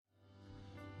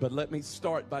But let me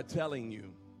start by telling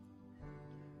you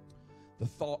the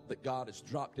thought that God has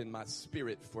dropped in my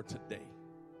spirit for today.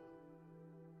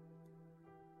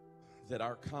 That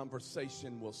our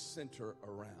conversation will center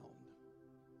around.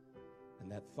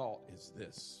 And that thought is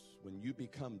this: when you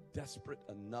become desperate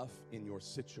enough in your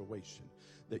situation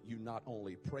that you not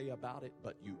only pray about it,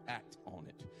 but you act on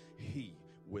it, He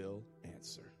will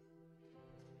answer.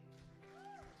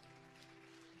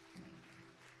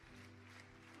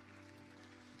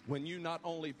 When you not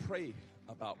only pray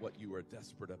about what you are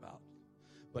desperate about,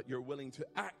 but you're willing to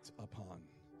act upon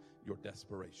your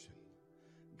desperation,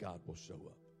 God will show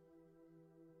up.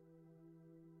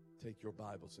 Take your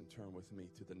Bibles and turn with me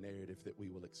to the narrative that we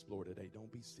will explore today.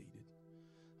 Don't be seated.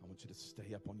 I want you to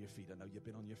stay up on your feet. I know you've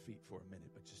been on your feet for a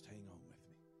minute, but just hang on with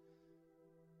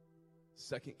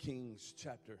me. 2 Kings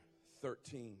chapter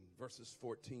 13, verses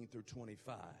 14 through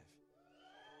 25.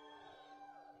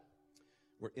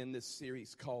 We're in this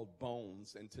series called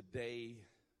Bones, and today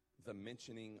the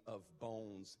mentioning of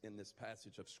bones in this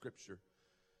passage of Scripture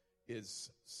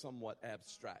is somewhat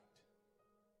abstract.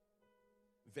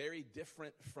 Very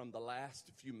different from the last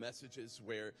few messages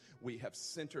where we have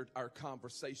centered our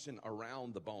conversation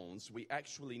around the bones. We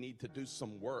actually need to do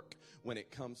some work when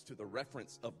it comes to the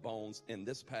reference of bones in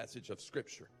this passage of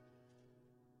Scripture.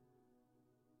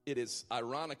 It is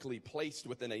ironically placed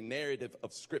within a narrative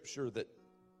of Scripture that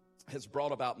has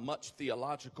brought about much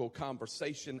theological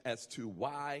conversation as to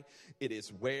why it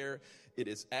is where it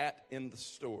is at in the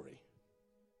story.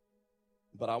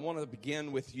 But I want to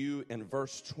begin with you in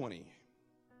verse 20.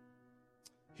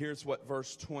 Here's what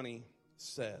verse 20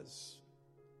 says.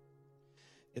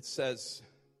 It says,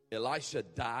 Elisha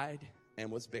died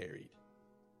and was buried.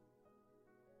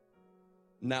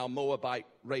 Now Moabite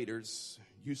raiders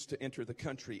used to enter the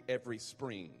country every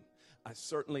spring. I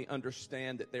certainly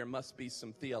understand that there must be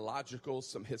some theological,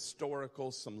 some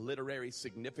historical, some literary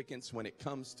significance when it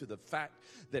comes to the fact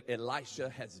that Elisha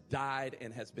has died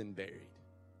and has been buried.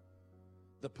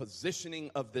 The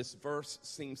positioning of this verse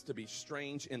seems to be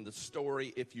strange in the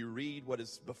story if you read what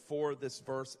is before this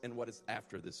verse and what is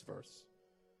after this verse.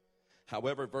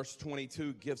 However, verse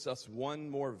 22 gives us one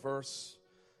more verse,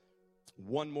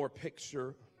 one more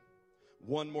picture,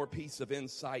 one more piece of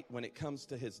insight when it comes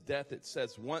to his death. It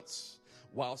says, once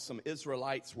while some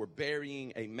Israelites were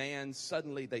burying a man,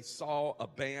 suddenly they saw a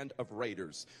band of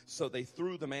raiders. So they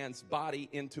threw the man's body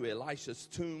into Elisha's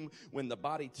tomb. When the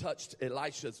body touched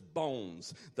Elisha's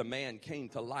bones, the man came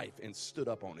to life and stood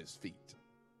up on his feet.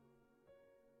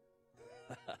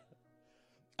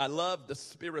 I love the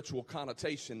spiritual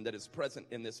connotation that is present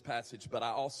in this passage, but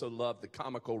I also love the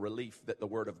comical relief that the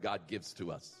Word of God gives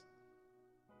to us.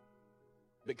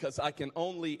 Because I can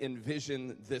only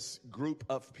envision this group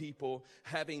of people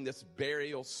having this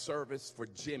burial service for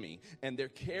Jimmy, and they're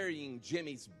carrying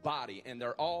Jimmy's body, and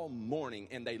they're all mourning,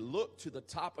 and they look to the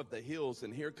top of the hills,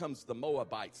 and here comes the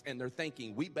Moabites, and they're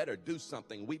thinking, we better do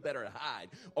something, we better hide,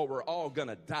 or we're all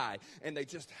gonna die. And they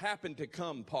just happen to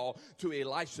come, Paul, to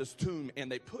Elisha's tomb,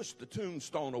 and they push the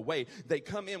tombstone away. They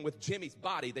come in with Jimmy's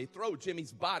body, they throw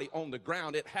Jimmy's body on the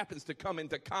ground. It happens to come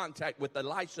into contact with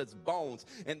Elisha's bones,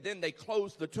 and then they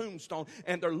close the tombstone,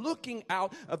 and they're looking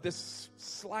out of this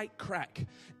slight crack.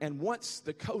 And once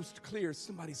the coast clears,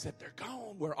 somebody said, they're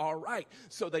gone, we're all right.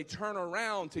 So they turn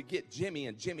around to get Jimmy,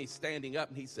 and Jimmy's standing up,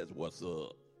 and he says, what's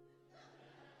up?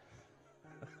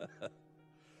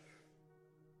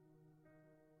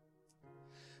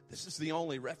 This is the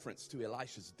only reference to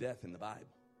Elisha's death in the Bible.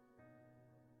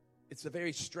 It's a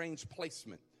very strange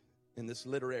placement in this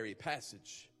literary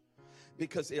passage,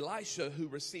 because Elisha, who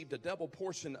received a double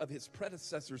portion of his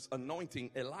predecessor's anointing,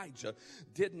 Elijah,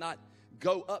 did not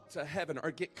go up to heaven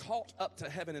or get caught up to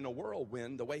heaven in a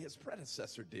whirlwind the way his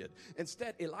predecessor did.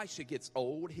 Instead, Elisha gets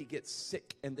old, he gets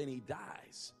sick, and then he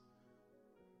dies.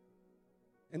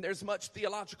 And there's much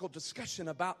theological discussion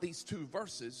about these two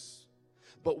verses.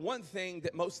 But one thing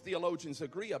that most theologians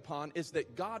agree upon is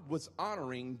that God was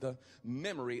honoring the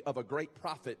memory of a great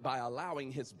prophet by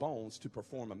allowing his bones to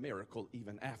perform a miracle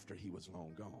even after he was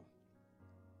long gone.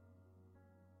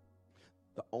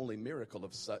 The only miracle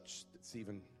of such that's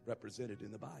even represented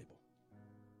in the Bible.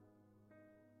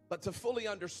 But to fully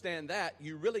understand that,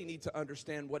 you really need to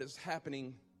understand what is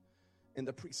happening in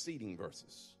the preceding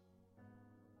verses.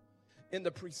 In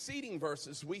the preceding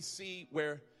verses, we see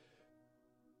where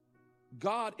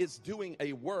God is doing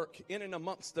a work in and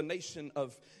amongst the nation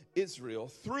of Israel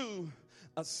through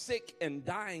a sick and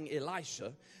dying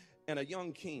Elisha and a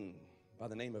young king by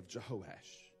the name of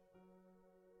Jehoash.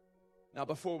 Now,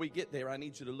 before we get there, I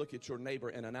need you to look at your neighbor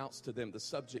and announce to them the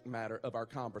subject matter of our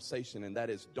conversation, and that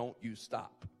is, don't you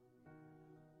stop.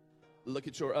 Look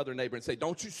at your other neighbor and say,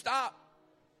 don't you stop.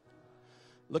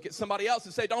 Look at somebody else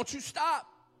and say, don't you stop.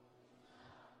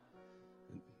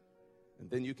 And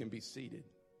then you can be seated.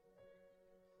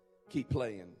 Keep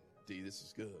playing, D. This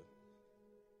is good.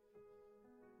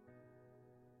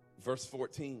 Verse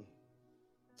 14.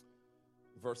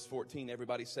 Verse 14,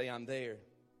 everybody say, I'm there.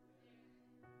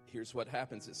 Here's what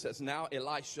happens. It says, now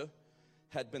Elisha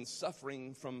had been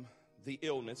suffering from the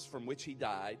illness from which he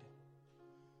died.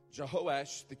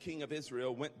 Jehoash, the king of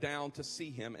Israel, went down to see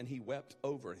him, and he wept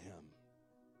over him.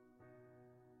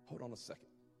 Hold on a second.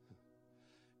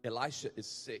 Elisha is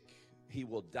sick. He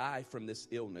will die from this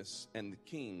illness. And the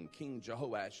king, King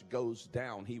Jehoash, goes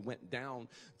down. He went down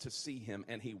to see him,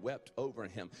 and he wept over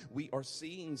him. We are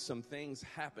seeing some things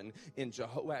happen in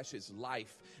Jehoash's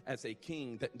life as a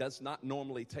king that does not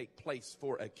normally take place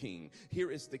for a king.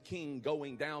 Here is the king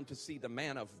going down to see the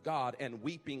man of God and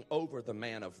weeping over the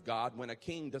man of God, when a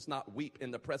king does not weep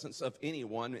in the presence of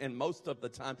anyone. And most of the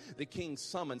time, the king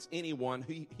summons anyone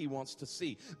he wants to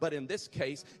see. But in this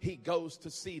case, he goes to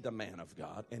see the man of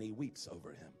God, and he weeps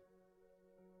over him.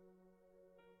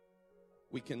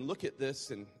 We can look at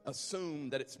this and assume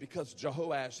that it's because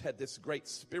Jehoash had this great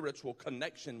spiritual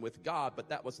connection with God, but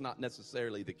that was not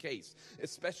necessarily the case,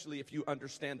 especially if you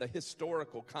understand the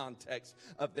historical context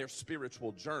of their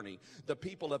spiritual journey. The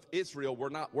people of Israel were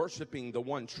not worshiping the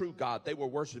one true God. They were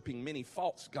worshiping many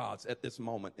false gods at this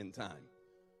moment in time.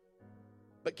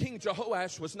 But King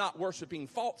Jehoash was not worshiping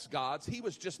false gods. He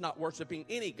was just not worshiping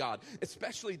any God,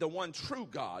 especially the one true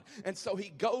God. And so he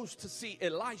goes to see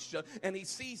Elisha, and he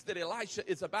sees that Elisha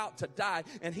is about to die,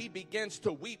 and he begins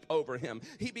to weep over him.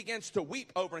 He begins to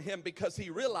weep over him because he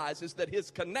realizes that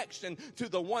his connection to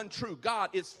the one true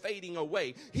God is fading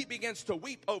away. He begins to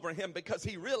weep over him because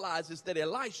he realizes that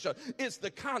Elisha is the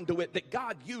conduit that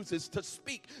God uses to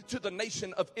speak to the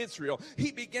nation of Israel.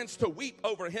 He begins to weep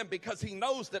over him because he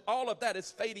knows that all of that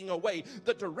is fading away.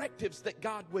 The directives that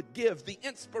God would give, the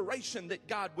inspiration that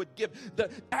God would give, the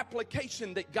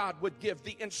application that God would give,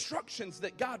 the instructions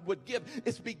that God would give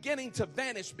is beginning to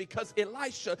vanish because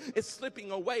Elisha is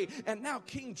slipping away. And now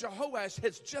King Jehoash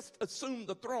has just assumed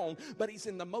the throne, but he's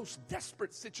in the most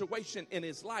desperate situation in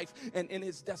his life. And in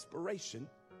his desperation,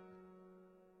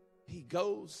 he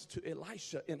goes to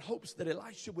Elisha in hopes that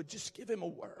Elisha would just give him a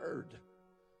word.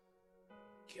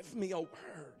 Give me a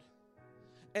word.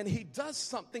 And he does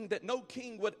something that no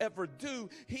king would ever do.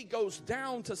 He goes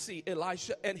down to see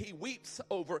Elisha, and he weeps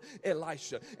over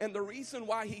Elisha. And the reason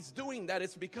why he's doing that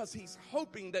is because he's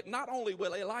hoping that not only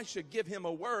will Elisha give him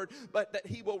a word, but that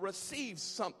he will receive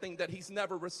something that he's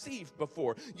never received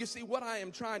before. You see, what I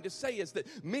am trying to say is that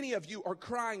many of you are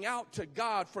crying out to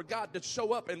God for God to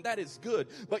show up, and that is good.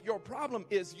 But your problem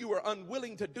is you are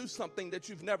unwilling to do something that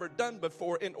you've never done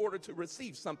before in order to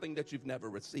receive something that you've never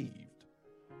received.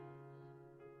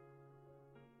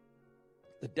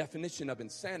 The definition of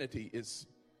insanity is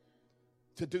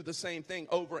to do the same thing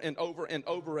over and over and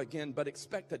over again, but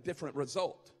expect a different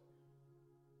result.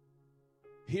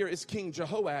 Here is King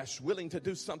Jehoash willing to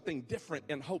do something different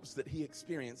in hopes that he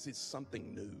experiences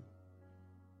something new.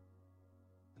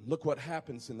 And look what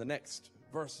happens in the next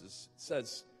verses. It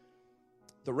says,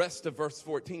 the rest of verse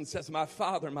 14 says, my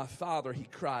father, he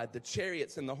cried, the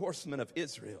chariots and the horsemen of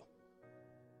Israel.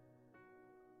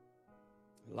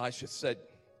 Elisha said,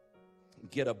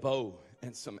 get a bow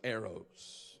and some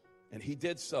arrows. And he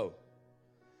did so.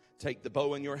 Take the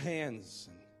bow in your hands.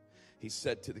 And he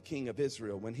said to the king of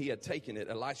Israel, when he had taken it,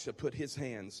 Elisha put his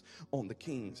hands on the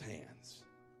king's hands.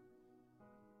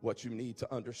 What you need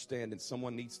to understand, and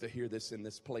someone needs to hear this in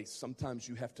this place, sometimes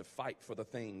you have to fight for the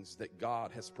things that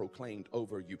God has proclaimed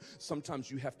over you. Sometimes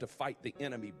you have to fight the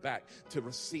enemy back to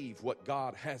receive what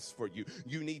God has for you.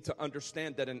 You need to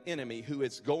understand that an enemy who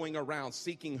is going around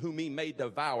seeking whom he may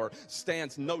devour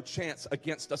stands no chance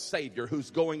against a Savior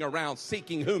who's going around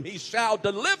seeking whom he shall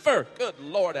deliver. Good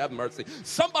Lord, have mercy.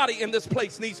 Somebody in this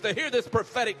place needs to hear this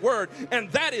prophetic word, and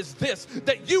that is this,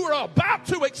 that you are about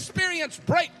to experience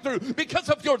breakthrough because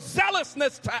of your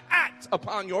zealousness to act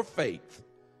upon your faith.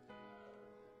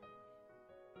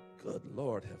 Good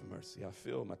Lord, have mercy. I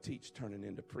feel my teach turning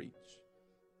into preach.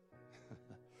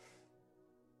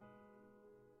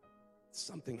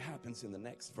 Something happens in the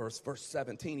next verse. Verse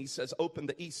 17, he says, open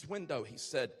the east window, he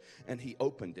said, and he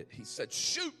opened it. He said,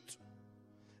 shoot,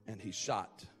 and he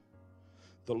shot.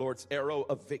 The Lord's arrow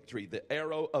of victory, the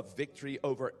arrow of victory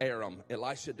over Aram.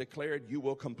 Elisha declared, you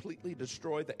will completely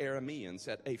destroy the Arameans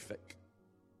at Aphek.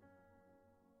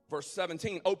 Verse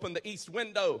 17, open the east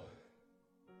window.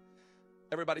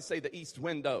 Everybody say the east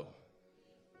window.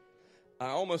 I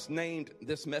almost named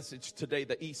this message today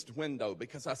the East Window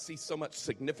because I see so much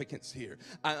significance here.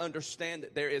 I understand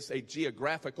that there is a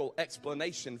geographical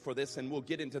explanation for this, and we'll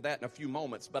get into that in a few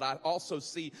moments. But I also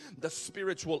see the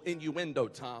spiritual innuendo,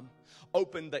 Tom.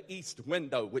 Open the east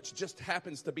window, which just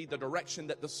happens to be the direction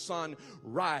that the sun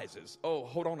rises. Oh,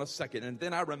 hold on a second. And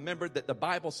then I remembered that the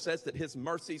Bible says that his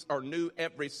mercies are new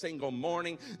every single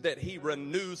morning, that he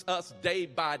renews us day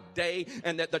by day,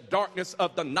 and that the darkness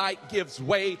of the night gives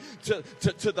way to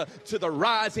the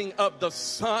rising of the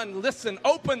sun. Listen,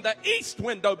 open the east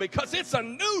window because it's a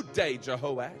new day,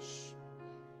 Jehoash.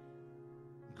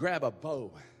 Grab a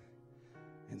bow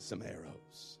and some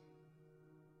arrows.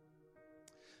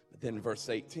 Then verse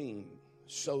 18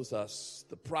 shows us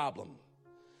the problem.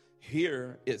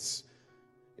 Here is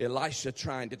Elisha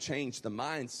trying to change the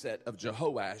mindset of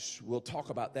Jehoash. We'll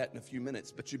talk about that in a few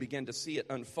minutes, but you begin to see it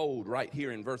unfold right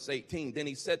here in verse 18. Then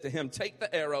he said to him, take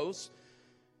the arrows,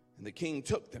 and the king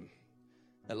took them.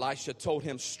 Elisha told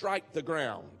him, strike the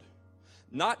ground.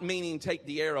 Not meaning take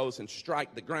the arrows and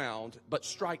strike the ground, but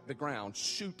strike the ground,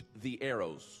 shoot the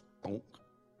arrows.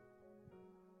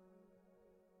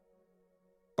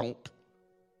 Donk.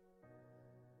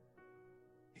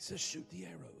 He says, shoot the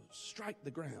arrows, strike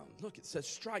the ground. Look, it says,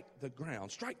 strike the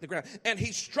ground, strike the ground. And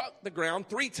he struck the ground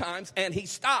 3 times and he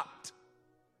stopped.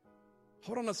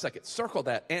 Hold on a second, circle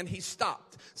that. And he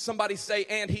stopped. Somebody say,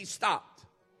 and he stopped.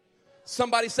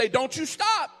 Somebody say, don't you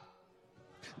stop.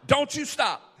 Don't you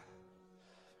stop.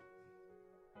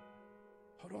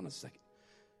 Hold on a second.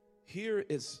 Here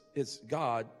is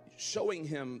God showing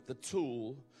him the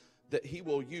tool that he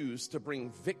will use to bring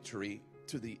victory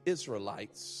to the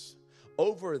Israelites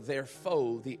over their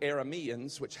foe, the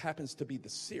Arameans, which happens to be the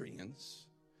Syrians.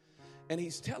 And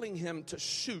he's telling him to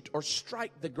shoot or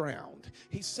strike the ground.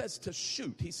 He says to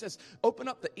shoot. He says, open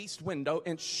up the east window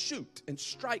and shoot and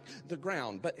strike the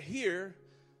ground. But here,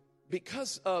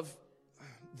 because of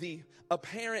the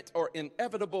apparent or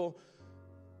inevitable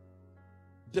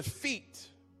defeat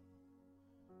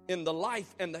in the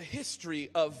life and the history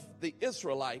of the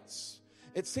Israelites,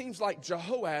 it seems like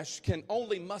Jehoash can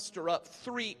only muster up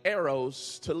 3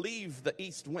 arrows to leave the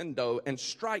east window and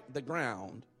strike the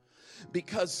ground,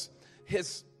 because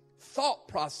his thought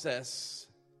process,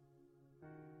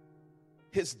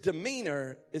 his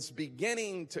demeanor is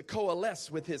beginning to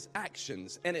coalesce with his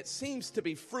actions, and it seems to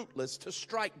be fruitless to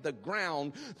strike the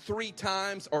ground 3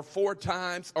 times or 4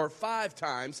 times or 5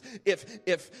 times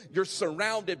if you're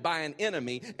surrounded by an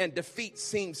enemy and defeat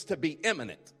seems to be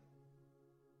imminent.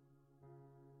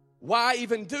 Why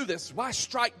even do this? Why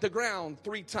strike the ground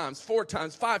 3 times, 4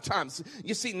 times, 5 times?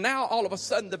 You see, now all of a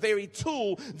sudden the very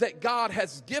tool that God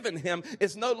has given him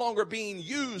is no longer being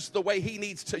used the way he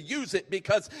needs to use it,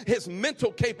 because his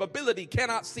mental capability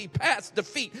cannot see past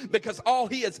defeat, because all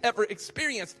he has ever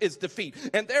experienced is defeat.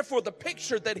 And therefore the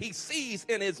picture that he sees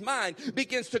in his mind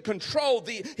begins to control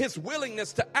his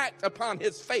willingness to act upon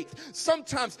his faith.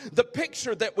 Sometimes the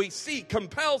picture that we see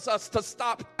compels us to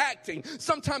stop acting.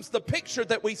 Sometimes the picture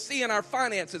that we see in our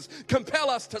finances compel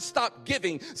us to stop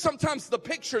giving. Sometimes the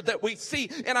picture that we see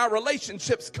in our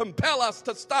relationships compel us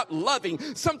to stop loving.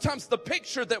 Sometimes the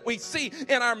picture that we see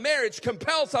in our marriage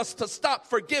compels us to stop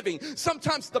forgiving.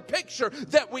 Sometimes the picture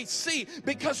that we see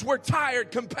because we're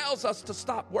tired compels us to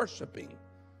stop worshiping.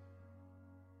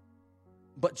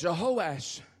 But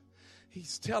Jehoash,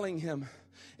 he's telling him,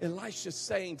 Elisha's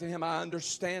saying to him, I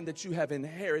understand that you have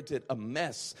inherited a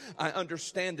mess. I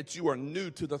understand that you are new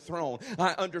to the throne.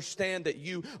 I understand that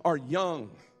you are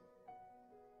young.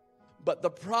 But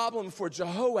the problem for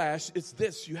Jehoash is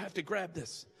this. You have to grab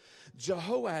this.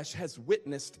 Jehoash has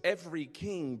witnessed every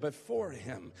king before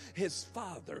him, his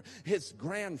father, his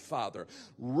grandfather,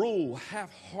 rule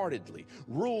half-heartedly,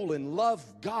 rule and love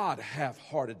God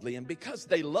half-heartedly. And because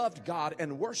they loved God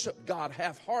and worshiped God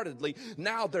half-heartedly,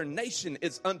 now their nation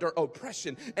is under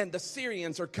oppression, and the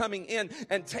Syrians are coming in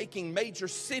and taking major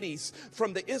cities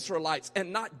from the Israelites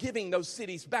and not giving those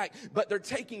cities back, but they're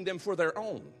taking them for their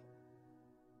own.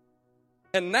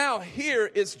 And now here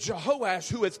is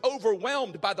Jehoash, who is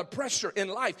overwhelmed by the pressure in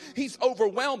life. He's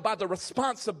overwhelmed by the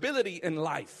responsibility in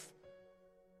life.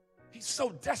 He's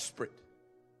so desperate.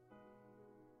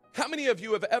 How many of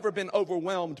you have ever been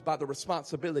overwhelmed by the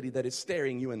responsibility that is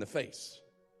staring you in the face?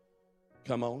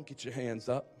 Come on, get your hands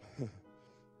up.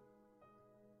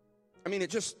 I mean, it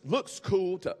just looks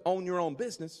cool to own your own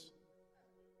business.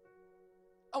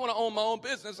 I want to own my own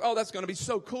business. Oh, that's going to be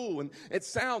so cool. And it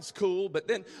sounds cool, but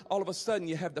then all of a sudden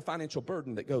you have the financial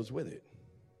burden that goes with it.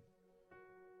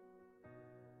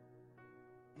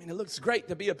 I mean, it looks great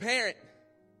to be a parent,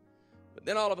 but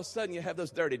then all of a sudden you have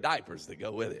those dirty diapers that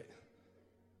go with it.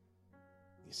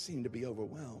 You seem to be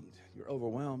overwhelmed. You're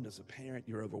overwhelmed as a parent.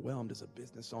 You're overwhelmed as a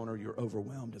business owner. You're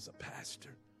overwhelmed as a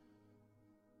pastor.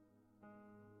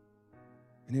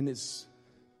 And in his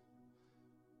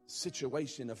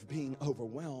situation of being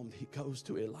overwhelmed, he goes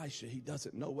to Elisha. He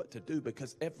doesn't know what to do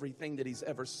because everything that he's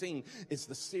ever seen is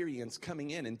the Syrians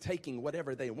coming in and taking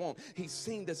whatever they want. He's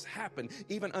seen this happen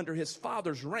even under his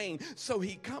father's reign. So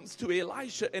he comes to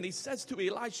Elisha and he says to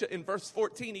Elisha in verse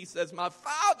 14, he says, my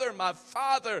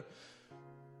father,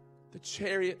 the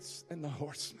chariots and the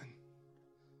horsemen.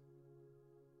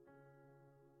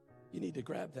 You need to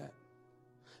grab that.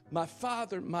 My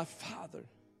father,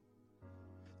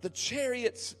 the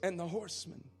chariots and the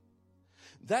horsemen.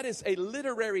 That is a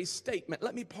literary statement.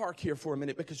 Let me park here for a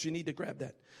minute because you need to grab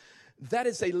that. That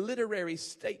is a literary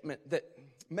statement that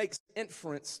makes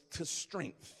inference to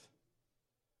strength.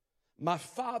 My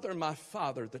father,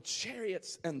 the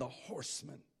chariots and the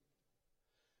horsemen.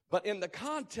 But in the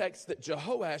context that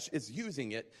Jehoash is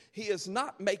using it, he is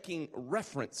not making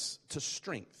reference to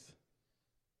strength.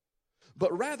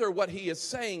 But rather what he is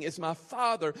saying is, my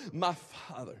father,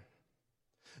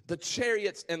 the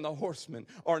chariots and the horsemen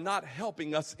are not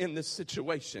helping us in this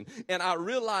situation. And I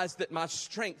realize that my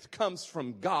strength comes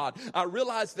from God. I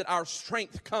realize that our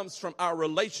strength comes from our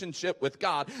relationship with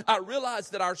God. I realize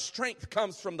that our strength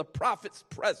comes from the prophet's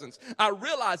presence. I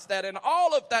realize that, and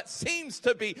all of that seems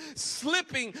to be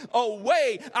slipping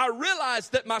away. I realize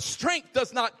that my strength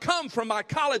does not come from my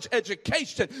college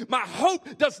education. My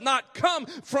hope does not come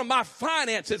from my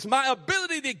finances. My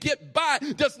ability to get by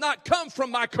does not come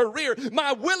from my career.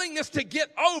 My willingness to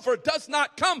get over does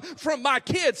not come from my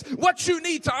kids. What you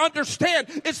need to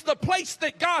understand is the place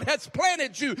that God has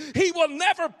planted you. He will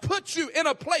never put you in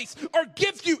a place or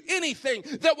give you anything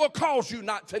that will cause you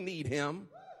not to need him.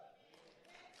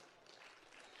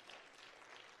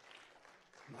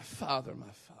 My father.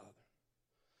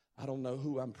 I don't know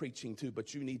who I'm preaching to,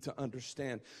 but you need to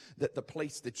understand that the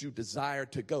place that you desire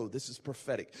to go, this is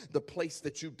prophetic, the place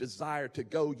that you desire to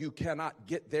go, you cannot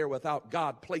get there without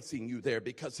God placing you there,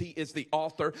 because he is the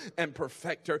author and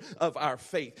perfecter of our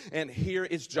faith. And here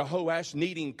is Jehoash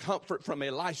needing comfort from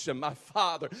Elisha. My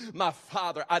father,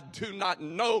 I do not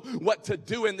know what to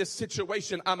do in this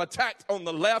situation. I'm attacked on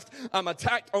the left. I'm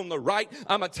attacked on the right.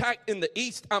 I'm attacked in the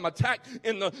east. I'm attacked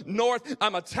in the north.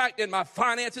 I'm attacked in my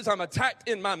finances. I'm attacked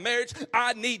in my marriage.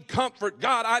 I need comfort.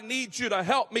 God, I need you to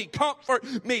help me, comfort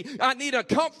me. I need a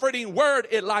comforting word,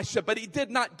 Elisha, but he did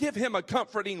not give him a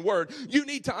comforting word. You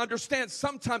need to understand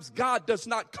sometimes God does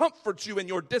not comfort you in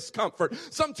your discomfort.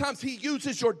 Sometimes he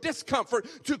uses your discomfort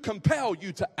to compel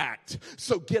you to act.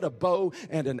 So get a bow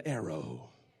and an arrow.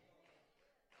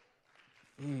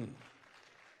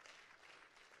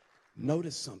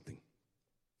 Notice something.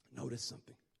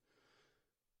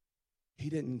 He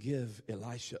didn't give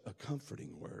Elisha a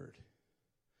comforting word.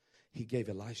 He gave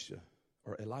Elisha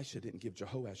didn't give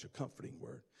Jehoash a comforting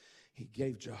word. He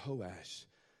gave Jehoash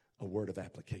a word of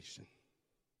application.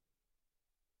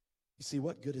 You see,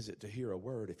 what good is it to hear a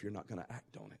word if you're not going to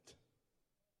act on it?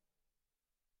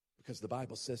 Because the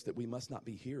Bible says that we must not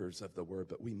be hearers of the word,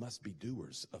 but we must be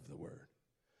doers of the word.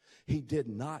 He did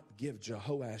not give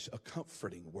Jehoash a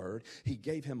comforting word. He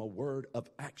gave him a word of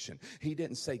action. He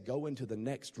didn't say, go into the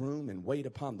next room and wait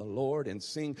upon the Lord and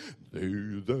sing, they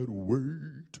that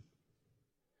wait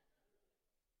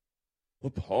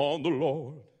upon the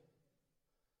Lord.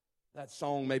 That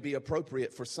song may be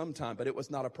appropriate for some time, but it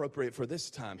was not appropriate for this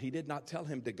time. He did not tell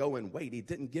him to go and wait. He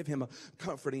didn't give him a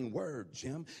comforting word,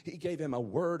 Jim. He gave him a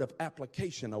word of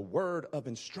application, a word of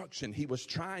instruction. He was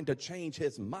trying to change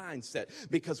his mindset,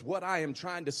 because what I am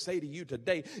trying to say to you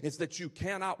today is that you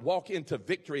cannot walk into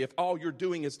victory if all you're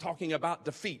doing is talking about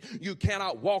defeat. You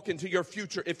cannot walk into your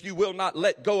future if you will not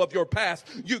let go of your past.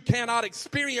 You cannot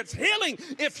experience healing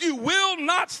if you will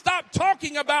not stop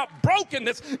talking about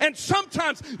brokenness. And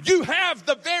sometimes you have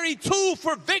the very tool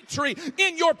for victory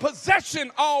in your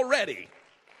possession already.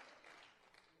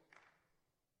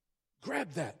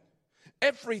 Grab that.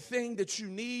 Everything that you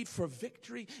need for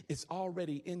victory is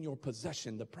already in your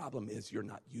possession. The problem is you're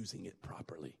not using it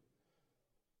properly.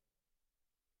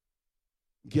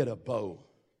 Get a bow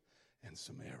and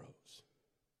some arrows.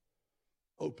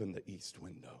 Open the east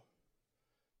window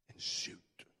and shoot.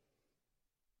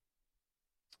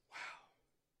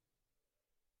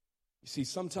 You see,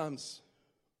 sometimes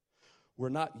we're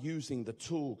not using the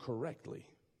tool correctly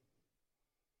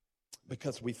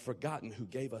because we've forgotten who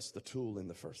gave us the tool in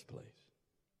the first place.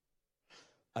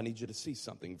 I need you to see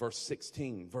something. Verse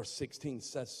 16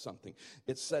 says something.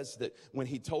 It says that when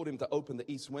he told him to open the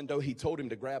east window, he told him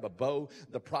to grab a bow.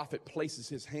 The prophet places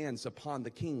his hands upon the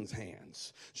king's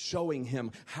hands, showing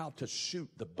him how to shoot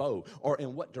the bow or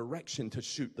in what direction to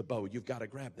shoot the bow. You've got to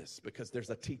grab this because there's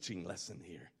a teaching lesson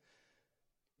here.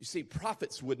 You see,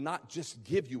 prophets would not just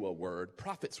give you a word.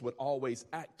 Prophets would always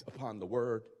act upon the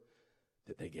word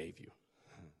that they gave you.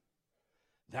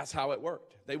 That's how it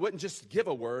worked. They wouldn't just give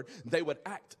a word, they would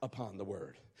act upon the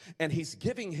word. And he's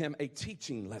giving him a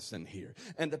teaching lesson here.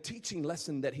 And the teaching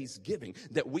lesson that he's giving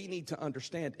that we need to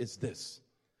understand is this: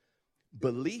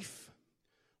 belief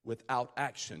without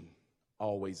action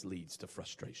always leads to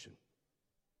frustration.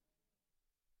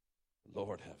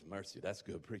 Lord have mercy, that's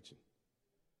good preaching.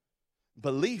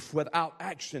 Belief without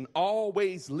action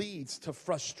always leads to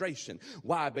frustration.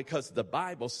 Why? Because the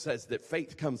Bible says that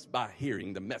faith comes by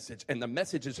hearing the message, and the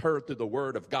message is heard through the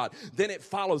word of God. Then it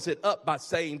follows it up by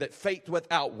saying that faith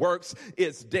without works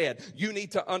is dead. You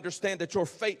need to understand that your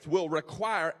faith will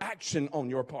require action on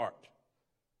your part.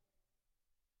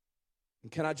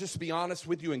 And can I just be honest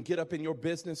with you and get up in your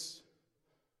business?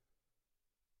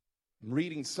 I'm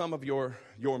reading some of your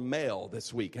mail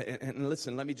this week. And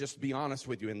listen, let me just be honest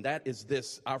with you. And that is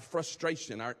this: our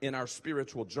frustration in our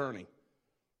spiritual journey.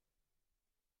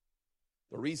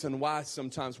 The reason why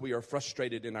sometimes we are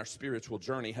frustrated in our spiritual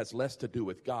journey has less to do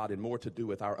with God and more to do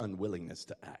with our unwillingness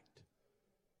to act.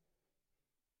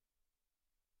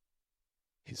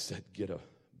 He said, get a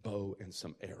bow and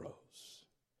some arrows.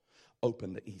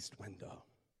 Open the east window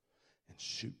and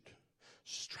shoot.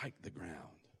 Strike the ground.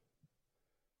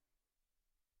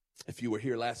 If you were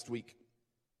here last week,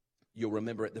 you'll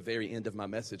remember at the very end of my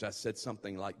message, I said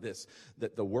something like this: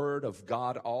 that the word of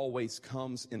God always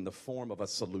comes in the form of a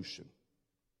solution.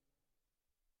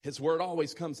 His word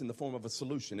always comes in the form of a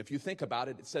solution. If you think about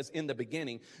it, it says in the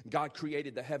beginning, God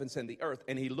created the heavens and the earth,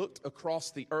 and he looked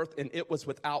across the earth and it was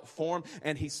without form,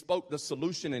 and he spoke the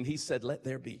solution and he said, let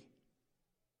there be.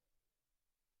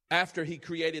 After he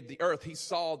created the earth, he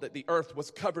saw that the earth was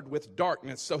covered with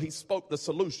darkness. So he spoke the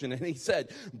solution and he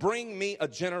said, bring me a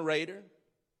generator,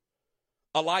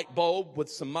 a light bulb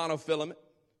with some monofilament,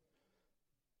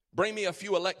 bring me a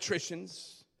few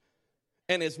electricians,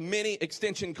 and as many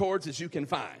extension cords as you can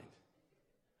find.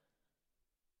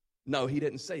 No, he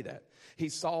didn't say that. He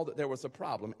saw that there was a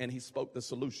problem and he spoke the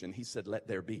solution. He said, let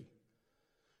there be.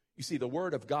 You see, the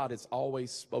word of God is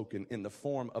always spoken in the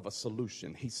form of a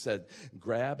solution. He said,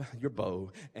 grab your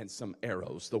bow and some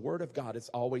arrows. The word of God is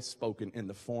always spoken in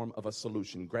the form of a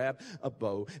solution. Grab a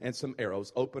bow and some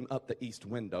arrows, open up the east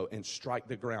window and strike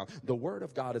the ground. The word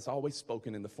of God is always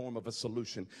spoken in the form of a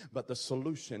solution, but the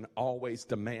solution always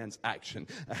demands action.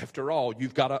 After all,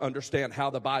 you've got to understand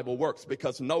how the Bible works,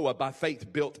 because Noah by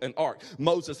faith built an ark.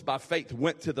 Moses by faith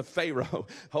went to the Pharaoh.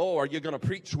 Oh, are you going to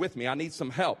preach with me? I need some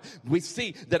help. We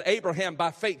see that Abraham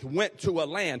by faith went to a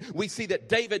land. We see that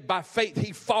David by faith,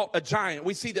 he fought a giant.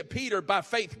 We see that Peter by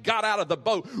faith got out of the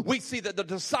boat. We see that the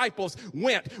disciples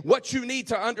went. What you need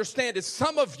to understand is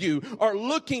some of you are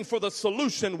looking for the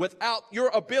solution without your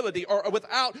ability or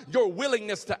without your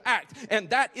willingness to act. And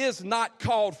that is not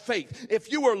called faith. If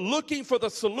you are looking for the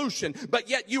solution, but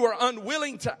yet you are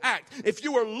unwilling to act, if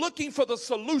you are looking for the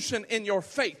solution in your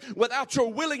faith without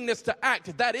your willingness to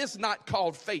act, that is not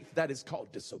called faith. That is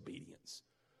called disobedience.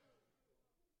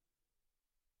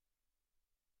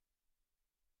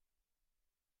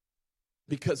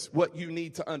 Because what you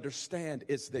need to understand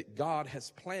is that God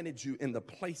has planted you in the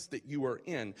place that you are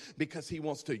in because he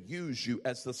wants to use you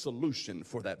as the solution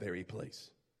for that very place.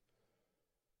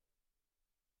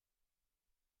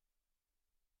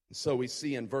 So we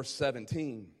see in verse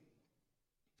 17,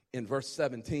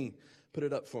 put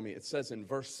it up for me. It says in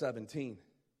verse 17,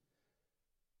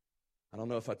 I don't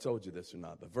know if I told you this or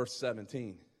not, but verse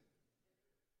 17,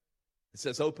 it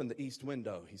says, open the east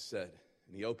window, he said.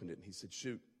 And he opened it and he said,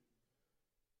 shoot.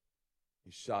 He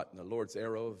shot in the Lord's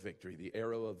arrow of victory, the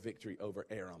arrow of victory over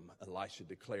Aram. Elisha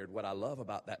declared. What I love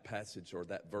about that passage or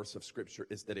that verse of scripture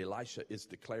is that Elisha is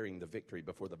declaring the victory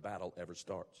before the battle ever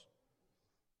starts.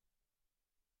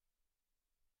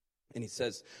 And he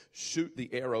says, shoot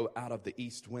the arrow out of the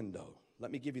east window.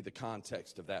 Let me give you the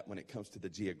context of that when it comes to the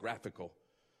geographical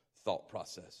thought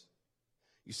process.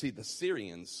 You see, the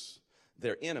Syrians,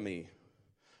 their enemy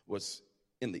was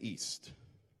in the east.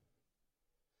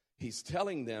 He's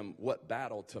telling them what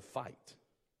battle to fight.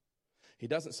 He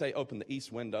doesn't say open the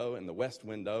east window and the west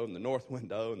window and the north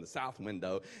window and the south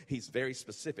window. He's very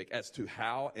specific as to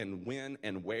how and when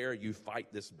and where you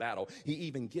fight this battle. He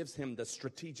even gives him the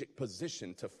strategic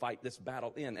position to fight this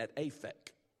battle in at Aphek.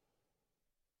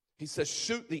 He says,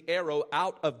 shoot the arrow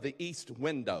out of the east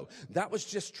window. That was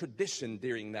just tradition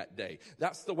during that day.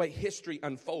 That's the way history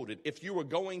unfolded. If you were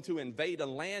going to invade a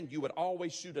land, you would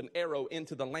always shoot an arrow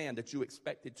into the land that you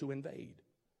expected to invade.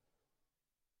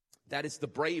 That is the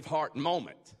Braveheart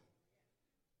moment.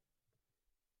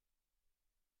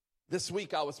 This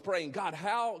week I was praying, God,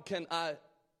 how can I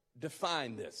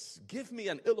define this? Give me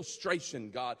an illustration,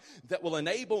 God, that will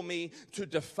enable me to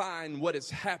define what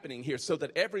is happening here so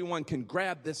that everyone can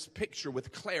grab this picture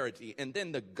with clarity. And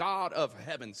then the God of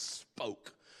heaven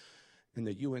spoke, and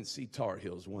the UNC Tar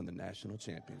Heels won the national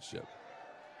championship.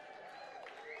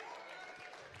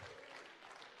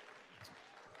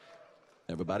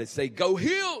 Everybody say, go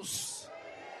Heels!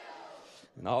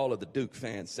 And all of the Duke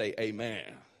fans say, amen.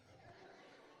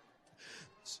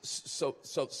 So,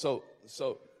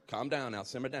 calm down now,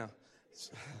 simmer down.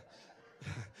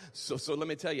 So let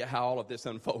me tell you how all of this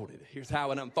unfolded. Here's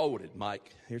how it unfolded,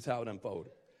 Mike. Here's how it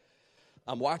unfolded.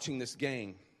 I'm watching this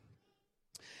game,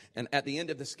 and at the end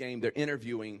of this game, they're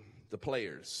interviewing the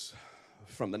players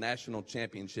from the national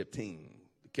championship team,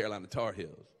 the Carolina Tar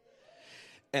Heels.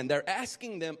 And they're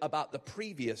asking them about the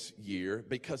previous year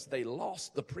because they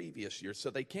lost the previous year. So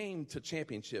they came to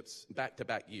championships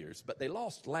back-to-back years. But they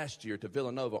lost last year to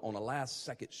Villanova on a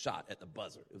last-second shot at the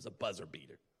buzzer. It was a buzzer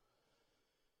beater.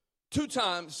 2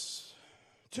 times,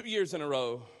 2 years in a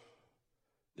row,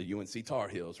 the UNC Tar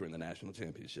Heels were in the national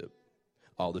championship.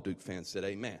 All the Duke fans said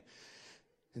amen.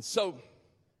 And so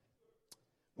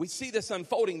we see this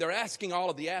unfolding. They're asking all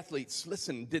of the athletes,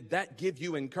 listen, did that give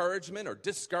you encouragement or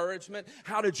discouragement?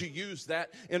 How did you use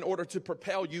that in order to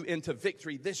propel you into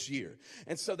victory this year?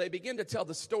 And so they begin to tell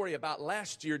the story about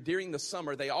last year during the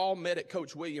summer. They all met at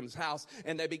Coach Williams' house,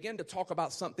 and they began to talk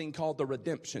about something called the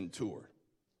Redemption Tour,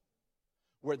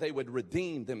 where they would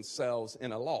redeem themselves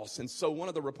in a loss. And so one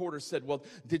of the reporters said, well,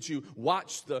 did you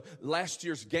watch the last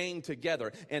year's game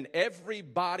together? And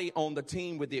everybody on the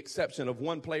team, with the exception of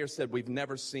one player, said, we've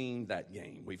never seen that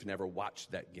game. We've never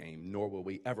watched that game, nor will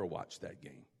we ever watch that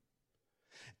game.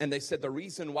 And they said the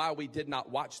reason why we did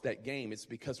not watch that game is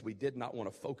because we did not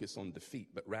want to focus on defeat,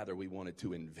 but rather we wanted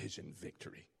to envision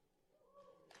victory.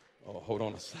 Oh, hold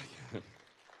on a second.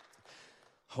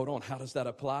 Hold on, how does that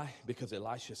apply? Because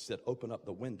Elisha said, open up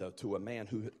the window to a man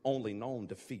who had only known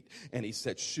defeat. And he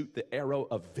said, shoot the arrow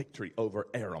of victory over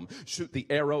Aram. Shoot the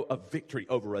arrow of victory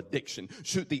over addiction.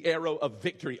 Shoot the arrow of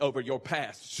victory over your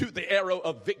past. Shoot the arrow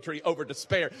of victory over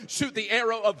despair. Shoot the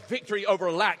arrow of victory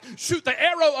over lack. Shoot the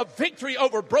arrow of victory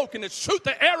over brokenness. Shoot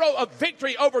the arrow of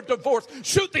victory over divorce.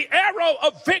 Shoot the arrow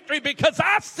of victory, because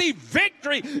I see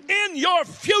victory in your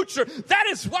future. That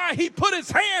is why he put his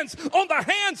hands on the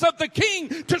hands of the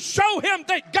king, to show him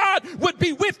that God would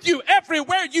be with you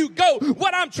everywhere you go.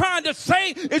 What I'm trying to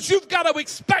say is you've got to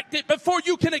expect it before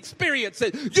you can experience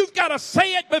it. You've got to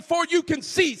say it before you can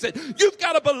seize it. You've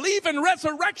got to believe in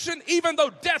resurrection even though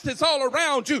death is all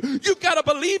around you. You've got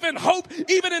to believe in hope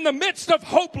even in the midst of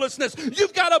hopelessness.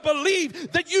 You've got to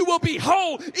believe that you will be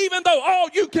whole even though all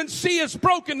you can see is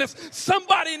brokenness.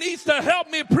 Somebody needs to help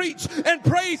me preach and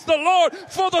praise the Lord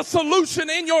for the solution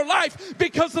in your life,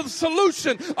 because the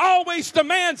solution always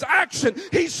demands action.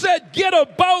 He said, get a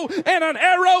bow and an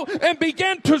arrow and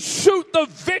begin to shoot the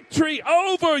victory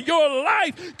over your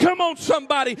life. Come on,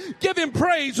 somebody. Give him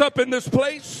praise up in this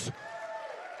place.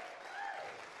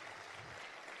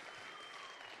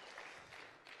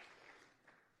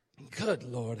 Good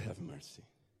Lord, have mercy.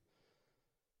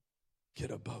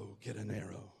 Get a bow, get an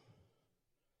arrow.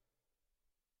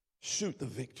 Shoot the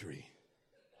victory.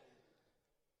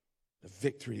 The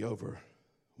victory over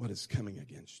what is coming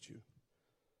against you.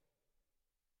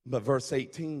 But verse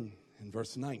 18 and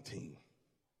verse 19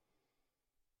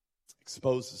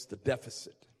 exposes the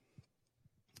deficit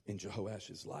in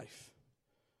Jehoash's life.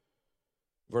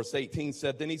 Verse 18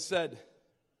 said, then he said,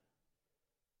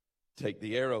 take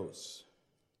the arrows.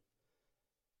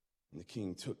 And the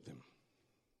king took them.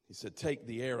 He said, take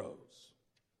the arrows.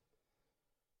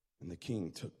 And the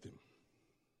king took them.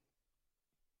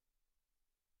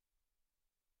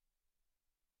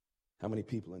 How many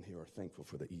people in here are thankful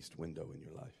for the east window in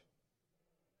your life?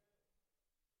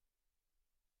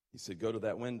 He said, go to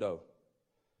that window.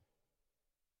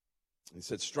 He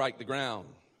said, strike the ground.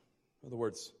 In other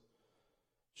words,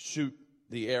 shoot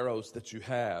the arrows that you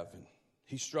have. And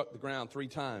he struck the ground 3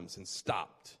 times and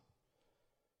stopped.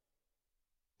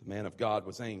 The man of God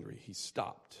was angry. He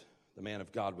stopped. The man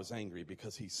of God was angry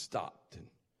because he stopped. And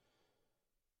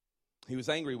he was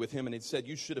angry with him, and he said,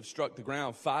 you should have struck the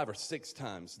ground 5 or 6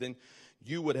 times. Then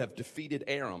you would have defeated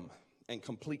Aram and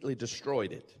completely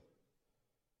destroyed it.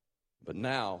 But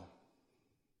now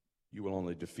you will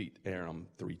only defeat Aram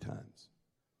 3 times.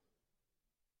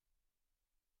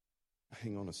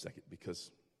 Hang on a second,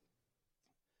 because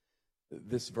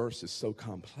this verse is so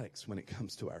complex when it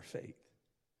comes to our faith.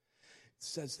 It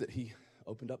says that he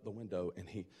opened up the window and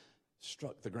he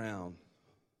struck the ground.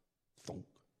 Thunk.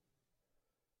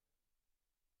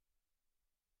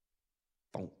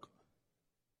 Thunk.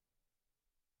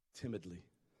 Timidly.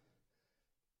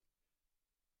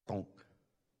 Thunk.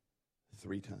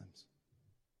 3 times.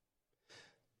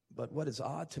 But what is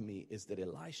odd to me is that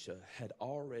Elisha had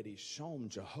already shown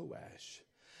Jehoash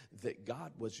that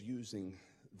God was using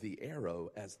the arrow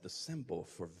as the symbol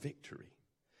for victory.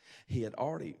 He had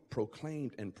already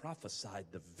proclaimed and prophesied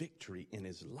the victory in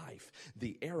his life.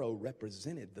 The arrow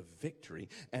represented the victory.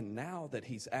 And now that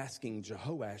he's asking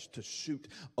Jehoash to shoot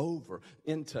over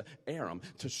into Aram,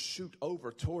 to shoot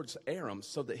over towards Aram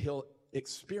so that he'll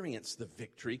experience the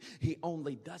victory, he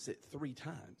only does it 3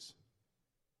 times.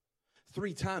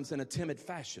 3 times in a timid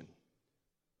fashion.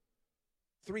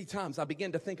 3 times. I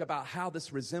begin to think about how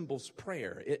this resembles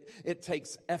prayer. It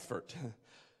takes effort.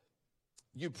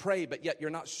 You pray, but yet you're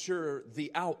not sure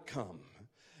the outcome.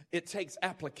 It takes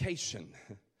application.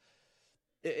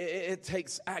 It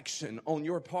takes action on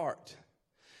your part.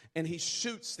 And he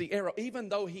shoots the arrow. Even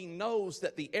though he knows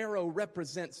that the arrow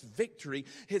represents victory,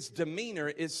 his demeanor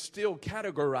is still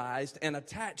categorized and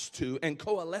attached to and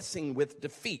coalescing with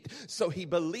defeat. So he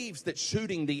believes that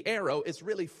shooting the arrow is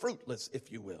really fruitless,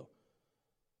 if you will.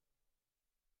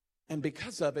 And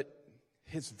because of it,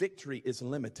 his victory is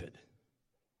limited.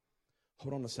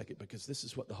 Hold on a second, because this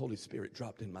is what the Holy Spirit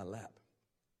dropped in my lap.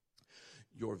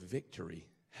 Your victory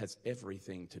has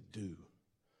everything to do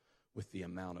with the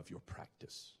amount of your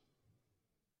practice.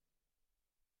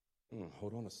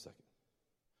 Hold on a second.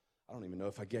 I don't even know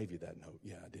if I gave you that note.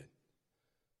 Yeah, I did.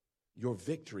 Your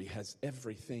victory has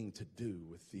everything to do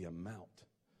with the amount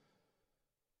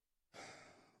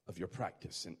of your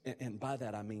practice. And by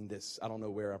that I mean this. I don't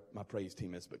know where my praise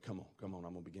team is, but come on. I'm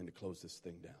going to begin to close this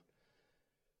thing down.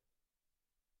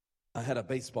 I had a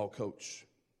baseball coach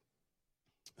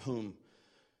whom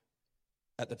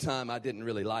at the time I didn't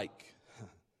really like.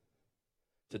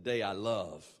 Today I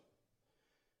love.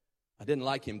 I didn't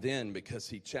like him then because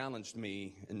he challenged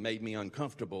me and made me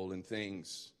uncomfortable in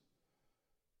things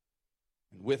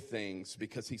and with things,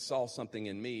 because he saw something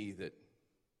in me that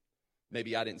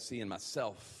maybe I didn't see in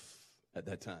myself at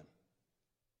that time.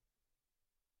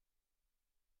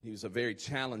 He was a very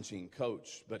challenging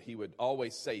coach, but he would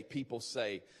always say, people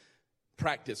say,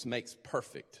 practice makes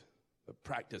perfect, but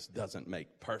practice doesn't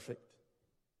make perfect.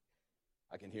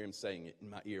 I can hear him saying it in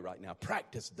my ear right now.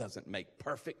 Practice doesn't make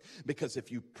perfect, because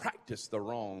if you practice the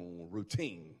wrong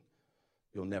routine,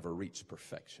 you'll never reach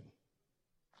perfection.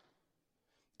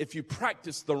 If you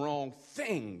practice the wrong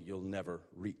thing, you'll never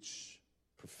reach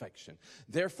perfection.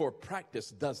 Therefore, practice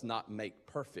does not make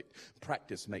perfect.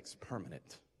 Practice makes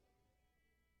permanent.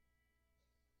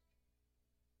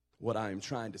 What I am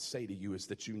trying to say to you is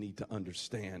that you need to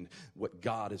understand what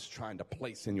God is trying to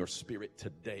place in your spirit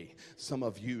today. Some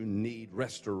of you need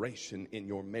restoration in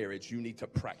your marriage. You need to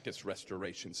practice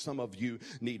restoration. Some of you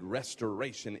need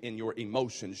restoration in your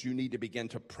emotions. You need to begin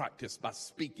to practice by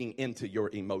speaking into your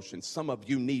emotions. Some of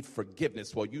you need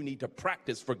forgiveness. Well, you need to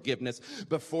practice forgiveness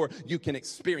before you can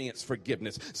experience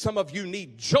forgiveness. Some of you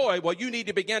need joy. Well, you need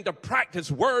to begin to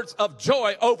practice words of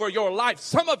joy over your life.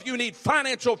 Some of you need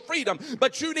financial freedom,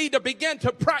 but you need to begin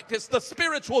to practice the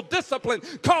spiritual discipline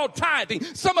called tithing.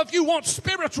 Some of you want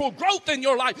spiritual growth in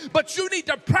your life, but you need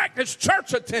to practice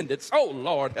church attendance. Oh,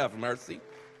 Lord, have mercy.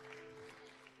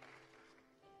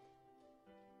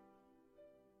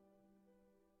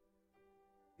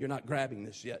 You're not grabbing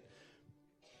this yet,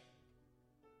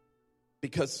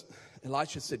 because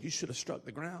Elisha said, you should have struck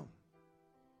the ground.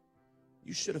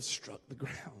 You should have struck the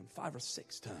ground 5 or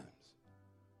 6 times.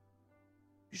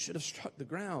 You should have struck the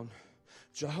ground,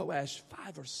 Jehoash,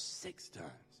 5 or 6 times.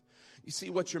 You see,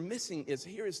 what you're missing is,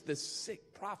 here is this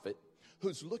sick prophet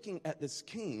who's looking at this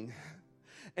king,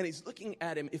 and he's looking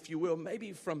at him, if you will,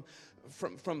 maybe from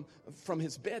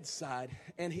his bedside,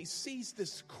 and he sees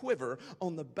this quiver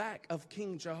on the back of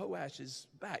King Jehoash's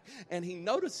back, and he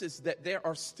notices that there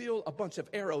are still a bunch of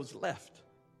arrows left.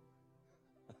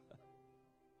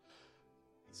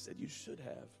 He said, you should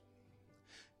have.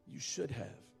 You should have.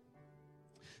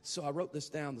 So I wrote this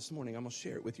down this morning. I'm going to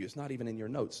share it with you. It's not even in your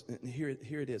notes. Here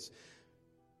it is.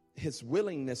 His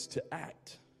willingness to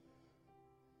act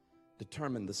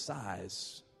determined the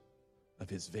size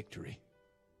of his victory.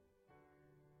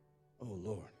 Oh,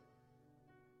 Lord.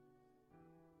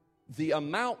 The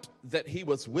amount that he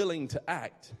was willing to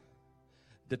act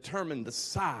determined the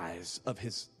size of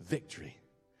his victory.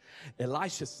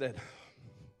 Elisha said,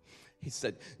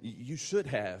 you should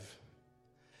have.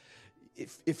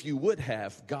 if you would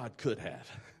have, God could have.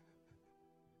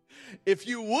 If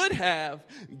you would have,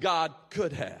 God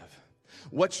could have.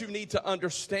 What you need to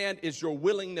understand is your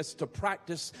willingness to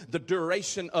practice. The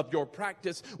duration of your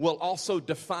practice will also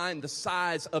define the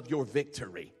size of your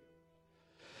victory.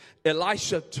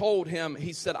 Elisha told him,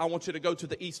 he said, I want you to go to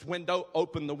the east window,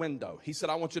 open the window. He said,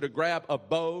 I want you to grab a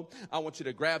bow, I want you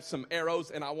to grab some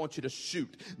arrows, and I want you to shoot.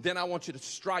 Then I want you to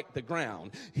strike the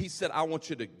ground. He said, I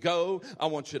want you to go, I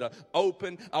want you to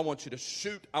open, I want you to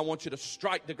shoot, I want you to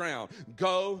strike the ground.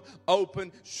 Go,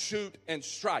 open, shoot, and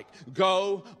strike.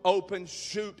 Go, open,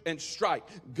 shoot, and strike.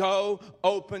 Go,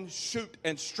 open, shoot,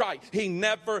 and strike. He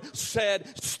never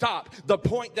said stop. The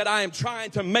point that I am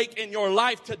trying to make in your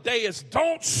life today is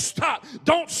don't stop.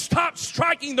 Don't stop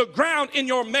striking the ground in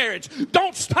your marriage.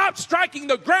 Don't stop striking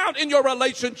the ground in your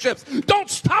relationships. Don't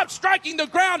stop striking the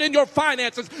ground in your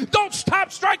finances. Don't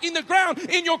stop striking the ground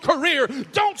in your career.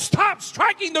 Don't stop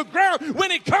striking the ground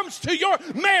when it comes to your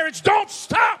marriage. Don't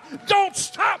stop. Don't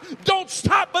stop. Don't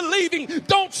stop believing.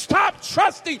 Don't stop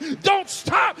trusting. Don't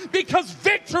stop, because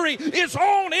victory is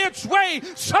on its way.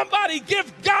 Somebody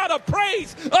give God a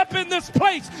praise up in this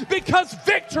place, because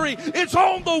victory is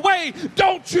on the way.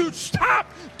 Don't you stop.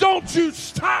 Don't you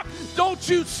stop. Don't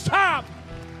you stop.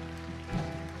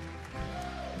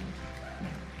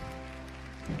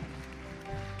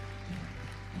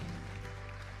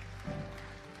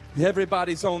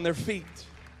 Everybody's on their feet.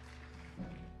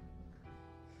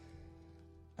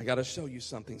 I got to show you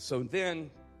something. So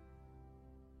then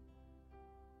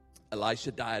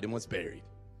Elisha died and was buried.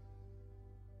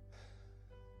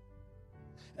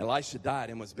 Elisha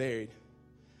died and was buried.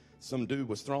 Some dude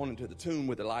was thrown into the tomb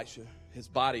with Elisha. His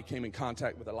body came in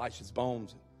contact with Elisha's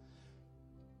bones.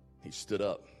 He stood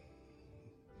up,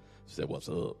 said, "What's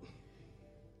up?"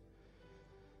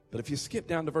 But if you skip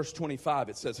down to verse 25,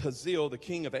 it says, Hazael, the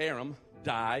king of Aram,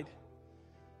 died,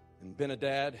 and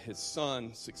Ben-Hadad, his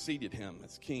son, succeeded him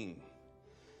as king.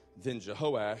 Then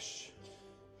Jehoash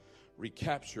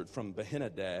recaptured from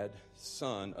Ben-Hadad,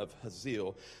 son of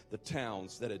Hazael, the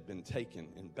towns that had been taken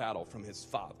in battle from his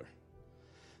father.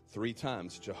 3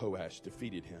 times Jehoash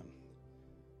defeated him,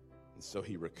 and so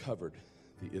he recovered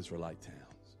the Israelite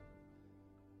towns.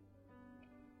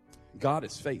 God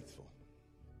is faithful.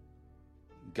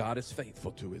 God is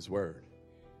faithful to his word.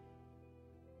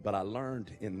 But I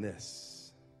learned in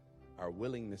this, our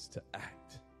willingness to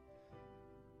act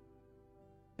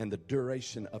and the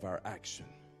duration of our action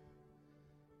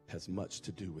has much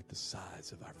to do with the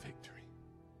size of our victory.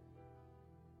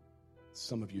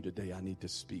 Some of you today, I need to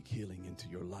speak healing into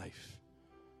your life.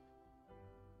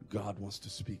 God wants to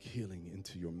speak healing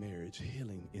into your marriage,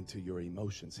 healing into your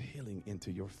emotions, healing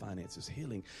into your finances,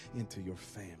 healing into your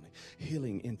family,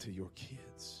 healing into your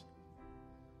kids.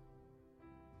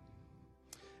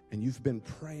 And you've been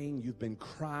praying, you've been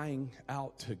crying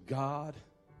out to God,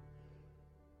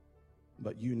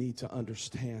 but you need to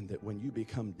understand that when you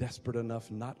become desperate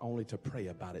enough not only to pray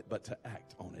about it, but to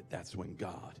act on it, that's when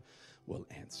God will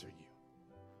answer you.